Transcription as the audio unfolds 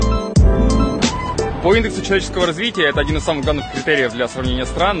По индексу человеческого развития это один из самых главных критериев для сравнения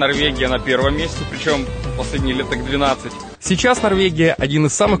стран. Норвегия на первом месте, причем последние лет так 12. Сейчас Норвегия один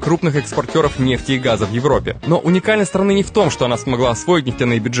из самых крупных экспортеров нефти и газа в Европе. Но уникальность страны не в том, что она смогла освоить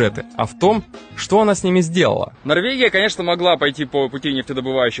нефтяные бюджеты, а в том, что она с ними сделала. Норвегия, конечно, могла пойти по пути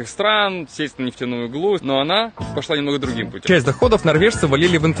нефтедобывающих стран, сесть на нефтяную иглу, но она пошла немного другим путем. Часть доходов норвежцы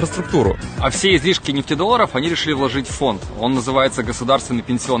валили в инфраструктуру. А все излишки нефтедолларов они решили вложить в фонд. Он называется Государственный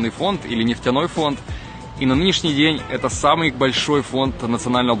пенсионный фонд или нефтяной фонд. И на нынешний день это самый большой фонд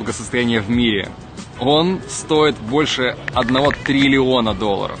национального благосостояния в мире. Он стоит больше 1 триллиона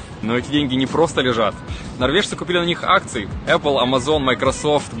долларов. Но эти деньги не просто лежат. Норвежцы купили на них акции. Apple, Amazon,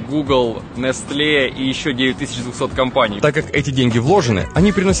 Microsoft, Google, Nestle и еще 9200 компаний. Так как эти деньги вложены,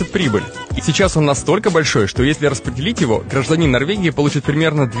 они приносят прибыль. И сейчас он настолько большой, что если распределить его, гражданин Норвегии получит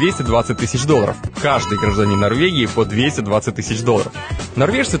примерно 220 тысяч долларов. Каждый гражданин Норвегии по 220 тысяч долларов.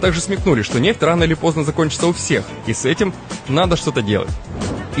 Норвежцы также смекнули, что нефть рано или поздно закончится у всех, и с этим надо что-то делать.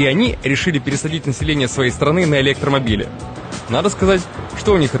 И они решили пересадить население своей страны на электромобили. Надо сказать,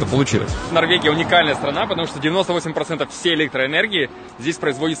 что у них это получилось. Норвегия уникальная страна, потому что 98% всей электроэнергии здесь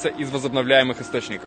производится из возобновляемых источников.